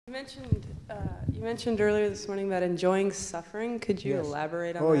You mentioned earlier this morning about enjoying suffering. Could you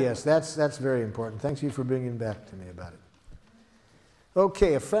elaborate on that? Oh, yes, that's very important. Thanks you for bringing back to me about it.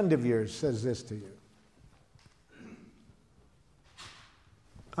 Okay, a friend of yours says this to you.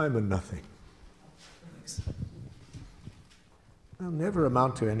 I'm a nothing. I'll never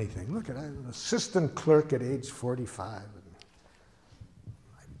amount to anything. Look, I'm an assistant clerk at age 45. And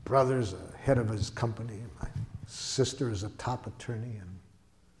my brother's a head of his company. And my sister is a top attorney.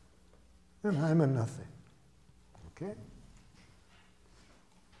 And I'm a nothing. Okay?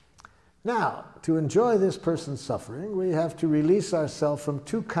 Now, to enjoy this person's suffering, we have to release ourselves from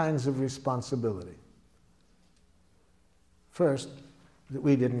two kinds of responsibility. First, that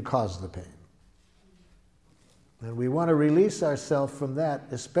we didn't cause the pain. And we want to release ourselves from that,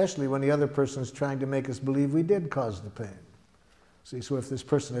 especially when the other person is trying to make us believe we did cause the pain. See, so if this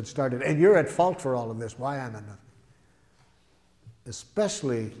person had started, and you're at fault for all of this, why am I nothing?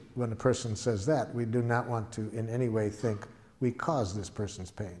 Especially when a person says that, we do not want to in any way think we caused this person's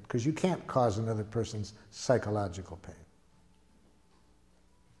pain, because you can't cause another person's psychological pain.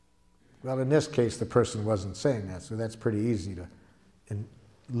 Well, in this case, the person wasn't saying that, so that's pretty easy to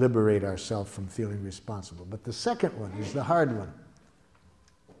liberate ourselves from feeling responsible. But the second one is the hard one.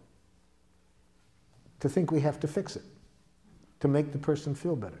 To think we have to fix it, to make the person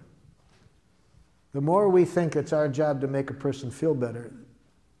feel better. The more we think it's our job to make a person feel better,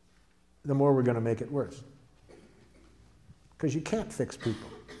 the more we're going to make it worse. Because you can't fix people.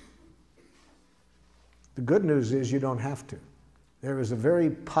 The good news is you don't have to. There is a very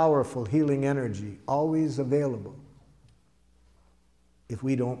powerful healing energy always available if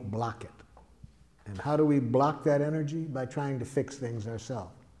we don't block it. And how do we block that energy? By trying to fix things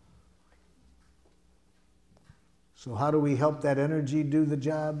ourselves. So how do we help that energy do the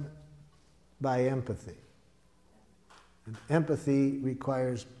job? By empathy. And empathy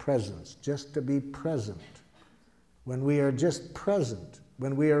requires presence, just to be present. When we are just present,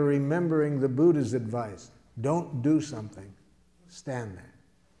 when we are remembering the Buddha's advice, don't do something, stand there.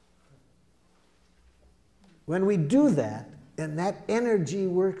 When we do that, and that energy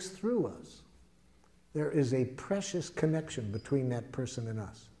works through us, there is a precious connection between that person and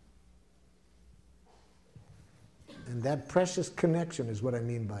us. And that precious connection is what I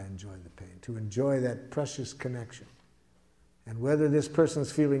mean by enjoy the pain, to enjoy that precious connection. And whether this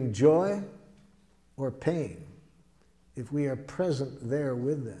person's feeling joy or pain, if we are present there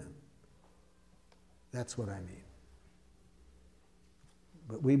with them, that's what I mean.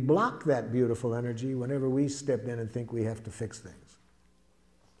 But we block that beautiful energy whenever we step in and think we have to fix things.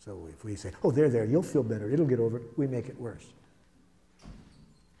 So if we say, oh, there, you'll feel better, it'll get over it, we make it worse.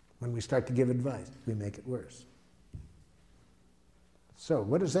 When we start to give advice, we make it worse. So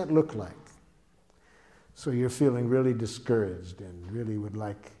what does that look like? So you're feeling really discouraged and really would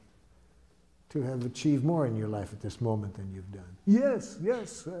like to have achieved more in your life at this moment than you've done.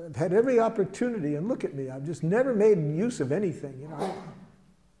 Yes, I've had every opportunity, and look at me, I've just never made use of anything, you know.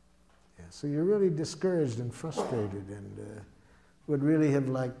 Yeah, so you're really discouraged and frustrated and would really have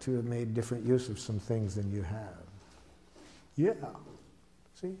liked to have made different use of some things than you have. Yeah,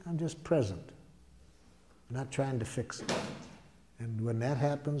 see, I'm just present, not trying to fix it. And when that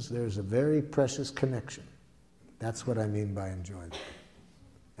happens, there's a very precious connection. That's what I mean by enjoyment.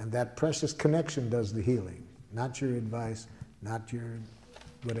 And that precious connection does the healing, not your advice, not your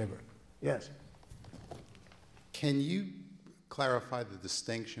whatever. Yes? Can you clarify the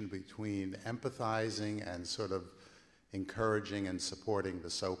distinction between empathizing and sort of encouraging and supporting the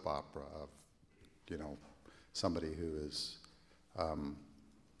soap opera of, you know, somebody who is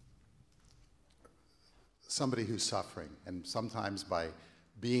somebody who's suffering, and sometimes by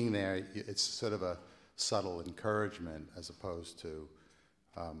being there, it's sort of a subtle encouragement as opposed to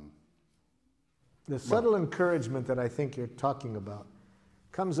the subtle encouragement that I think you're talking about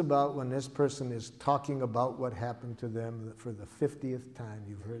comes about when this person is talking about what happened to them for the 50th time.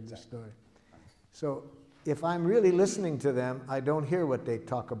 You've heard the story. So if I'm really listening to them, I don't hear what they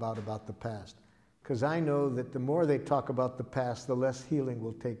talk about the past, because I know that the more they talk about the past, the less healing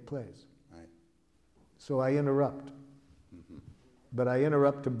will take place. Right. So I interrupt. Mm-hmm. But I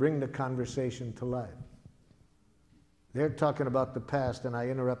interrupt to bring the conversation to life. They're talking about the past, and I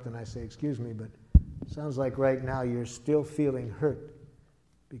interrupt and I say, excuse me, but it sounds like right now you're still feeling hurt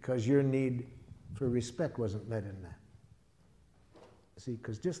because your need for respect wasn't met in that. See,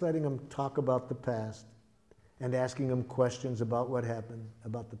 because just letting them talk about the past and asking them questions about what happened,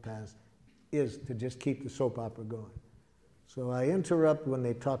 about the past, is to just keep the soap opera going. So I interrupt when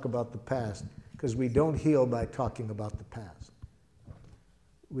they talk about the past, because we don't heal by talking about the past.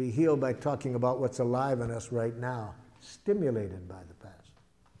 We heal by talking about what's alive in us right now, stimulated by the past.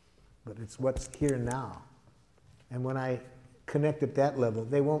 but it's what's here now. And when I connect at that level,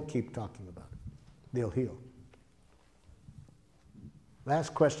 they won't keep talking about it. They'll heal.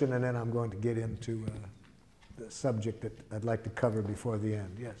 Last question, and then I'm going to get into the subject that I'd like to cover before the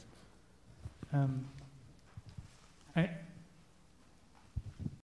end. Yes?